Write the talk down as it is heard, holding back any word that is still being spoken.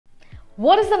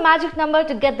What is the magic number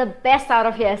to get the best out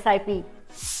of your SIP?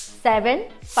 7,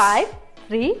 5,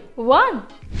 3, 1.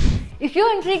 If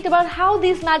you're intrigued about how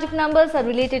these magic numbers are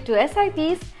related to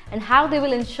SIPs and how they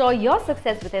will ensure your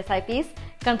success with SIPs,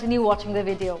 continue watching the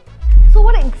video. So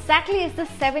what exactly is the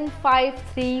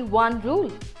 7-5-3-1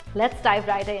 rule? Let's dive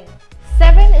right in.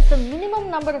 7 is the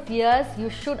minimum number of years you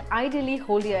should ideally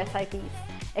hold your SIPs.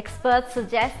 Experts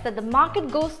suggest that the market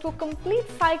goes through a complete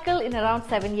cycle in around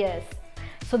 7 years.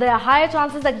 So there are higher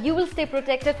chances that you will stay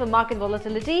protected from market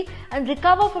volatility and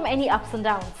recover from any ups and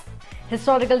downs.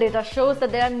 Historical data shows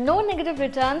that there are no negative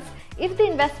returns if the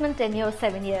investment tenure is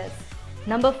 7 years.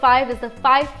 Number 5 is the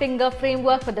 5-finger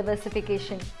framework for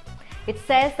diversification. It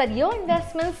says that your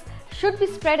investments should be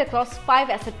spread across 5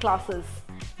 asset classes: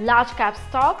 large cap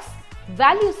stocks,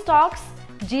 value stocks,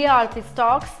 GRP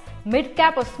stocks, mid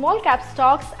cap or small cap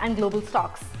stocks, and global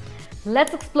stocks.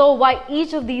 Let's explore why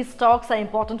each of these stocks are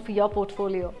important for your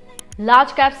portfolio. Large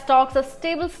cap stocks are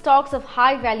stable stocks of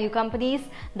high value companies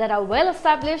that are well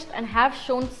established and have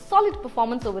shown solid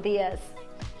performance over the years.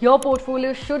 Your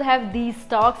portfolio should have these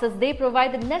stocks as they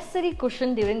provide the necessary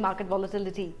cushion during market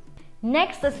volatility.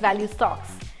 Next is value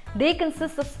stocks. They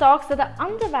consist of stocks that are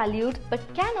undervalued but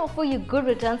can offer you good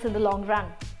returns in the long run.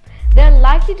 They are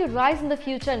likely to rise in the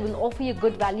future and will offer you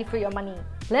good value for your money.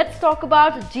 Let's talk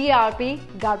about GRP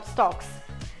stocks.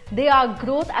 They are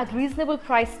growth at reasonable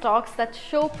price stocks that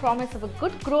show promise of a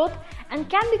good growth and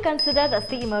can be considered as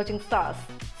the emerging stars.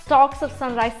 Stocks of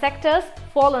sunrise sectors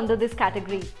fall under this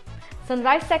category.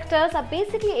 Sunrise sectors are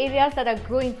basically areas that are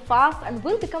growing fast and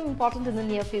will become important in the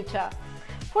near future.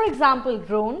 For example,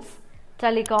 drones,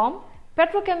 telecom,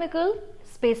 petrochemical,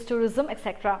 space tourism,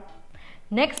 etc.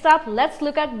 Next up, let's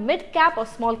look at mid-cap or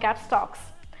small-cap stocks.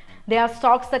 They are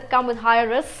stocks that come with higher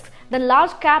risks than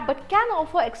large cap but can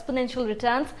offer exponential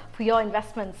returns for your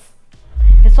investments.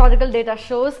 Historical data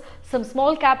shows some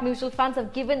small cap mutual funds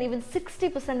have given even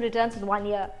 60% returns in 1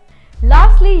 year.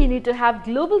 Lastly, you need to have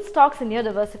global stocks in your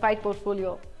diversified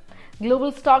portfolio.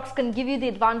 Global stocks can give you the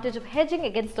advantage of hedging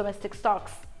against domestic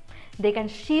stocks. They can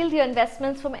shield your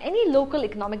investments from any local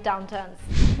economic downturns.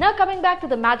 Now coming back to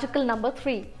the magical number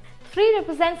 3. 3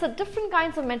 represents the different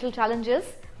kinds of mental challenges,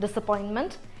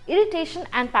 disappointment, irritation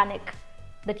and panic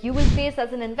that you will face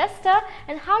as an investor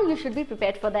and how you should be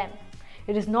prepared for them.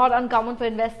 It is not uncommon for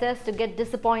investors to get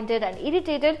disappointed and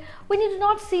irritated when you do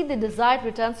not see the desired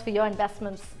returns for your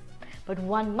investments. But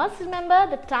one must remember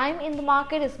that time in the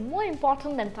market is more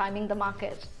important than timing the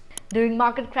market. During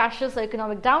market crashes or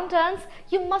economic downturns,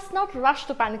 you must not rush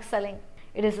to panic selling.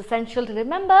 It is essential to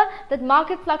remember that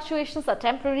market fluctuations are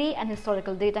temporary and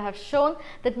historical data have shown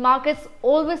that markets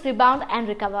always rebound and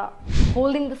recover.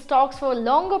 Holding the stocks for a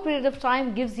longer period of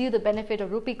time gives you the benefit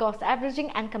of rupee cost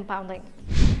averaging and compounding.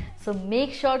 So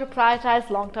make sure to prioritize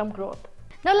long-term growth.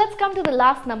 Now let's come to the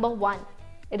last number 1.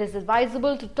 It is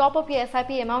advisable to top up your SIP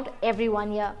amount every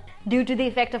 1 year. Due to the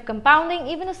effect of compounding,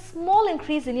 even a small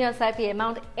increase in your SIP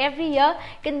amount every year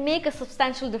can make a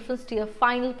substantial difference to your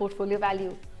final portfolio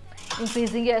value.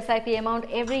 Increasing your SIP amount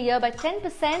every year by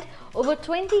 10% over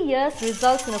 20 years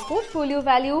results in a portfolio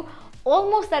value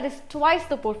almost that is twice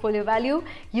the portfolio value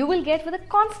you will get with a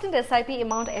constant SIP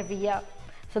amount every year.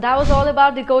 So that was all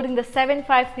about decoding the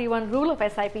 7-5-3-1 rule of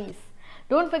SIPs.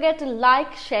 Don't forget to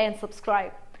like, share and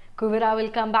subscribe. Kuvera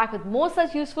will come back with more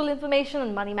such useful information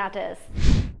on money matters.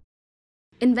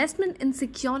 Investment in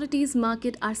securities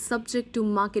market are subject to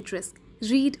market risk.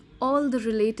 Read all the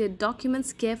related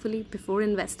documents carefully before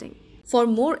investing. For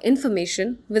more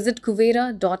information, visit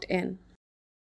kuvera.in.